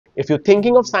If you're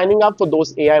thinking of signing up for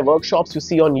those AI workshops you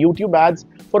see on YouTube ads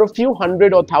for a few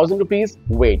hundred or thousand rupees,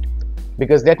 wait.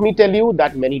 Because let me tell you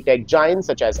that many tech giants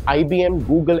such as IBM,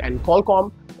 Google, and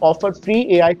Qualcomm offer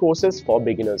free AI courses for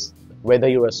beginners. Whether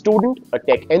you're a student, a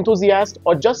tech enthusiast,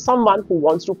 or just someone who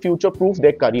wants to future-proof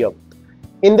their career.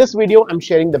 In this video, I'm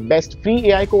sharing the best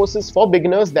free AI courses for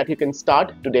beginners that you can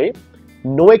start today.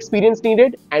 No experience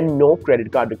needed and no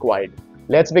credit card required.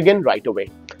 Let's begin right away.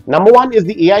 Number one is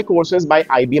the AI courses by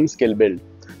IBM SkillBuild.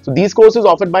 So these courses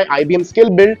offered by IBM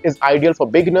SkillBuild is ideal for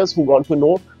beginners who want to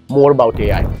know more about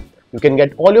AI. You can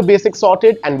get all your basics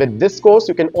sorted, and with this course,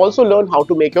 you can also learn how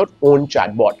to make your own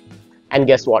chatbot. And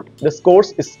guess what? This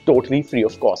course is totally free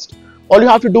of cost. All you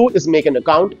have to do is make an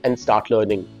account and start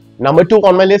learning. Number two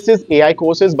on my list is AI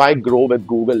courses by Grow with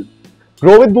Google.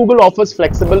 Grow with Google offers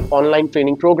flexible online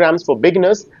training programs for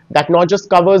beginners that not just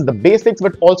covers the basics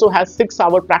but also has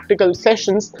 6-hour practical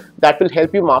sessions that will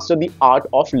help you master the art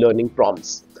of learning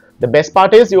prompts. The best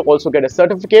part is you also get a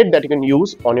certificate that you can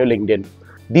use on your LinkedIn.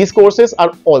 These courses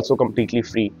are also completely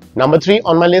free. Number three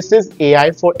on my list is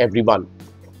AI for Everyone.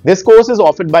 This course is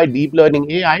offered by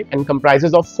DeepLearning.AI and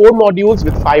comprises of 4 modules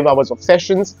with 5 hours of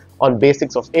sessions on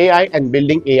basics of AI and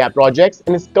building AI projects,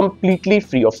 and is completely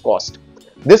free of cost.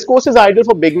 This course is ideal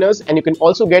for beginners, and you can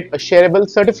also get a shareable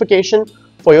certification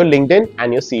for your LinkedIn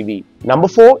and your CV. Number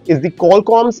 4 is the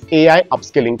Qualcomm's AI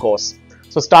Upskilling course.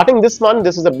 So starting this month,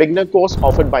 this is a beginner course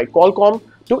offered by Qualcomm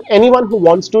to anyone who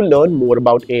wants to learn more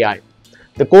about AI.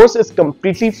 The course is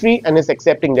completely free and is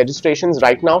accepting registrations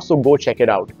right now, so go check it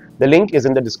out. The link is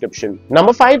in the description.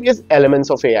 Number 5 is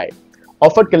Elements of AI.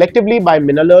 Offered collectively by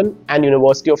MinnaLearn and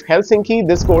University of Helsinki,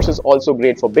 this course is also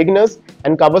great for beginners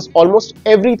and covers almost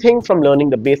everything from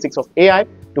learning the basics of AI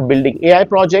to building AI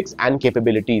projects and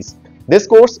capabilities. This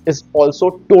course is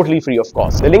also totally free of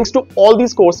cost. The links to all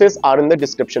these courses are in the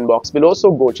description box below,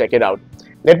 so go check it out.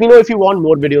 Let me know if you want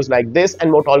more videos like this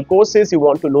and what all courses you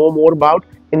want to know more about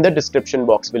in the description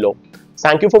box below.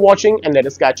 Thank you for watching, and let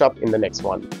us catch up in the next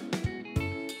one.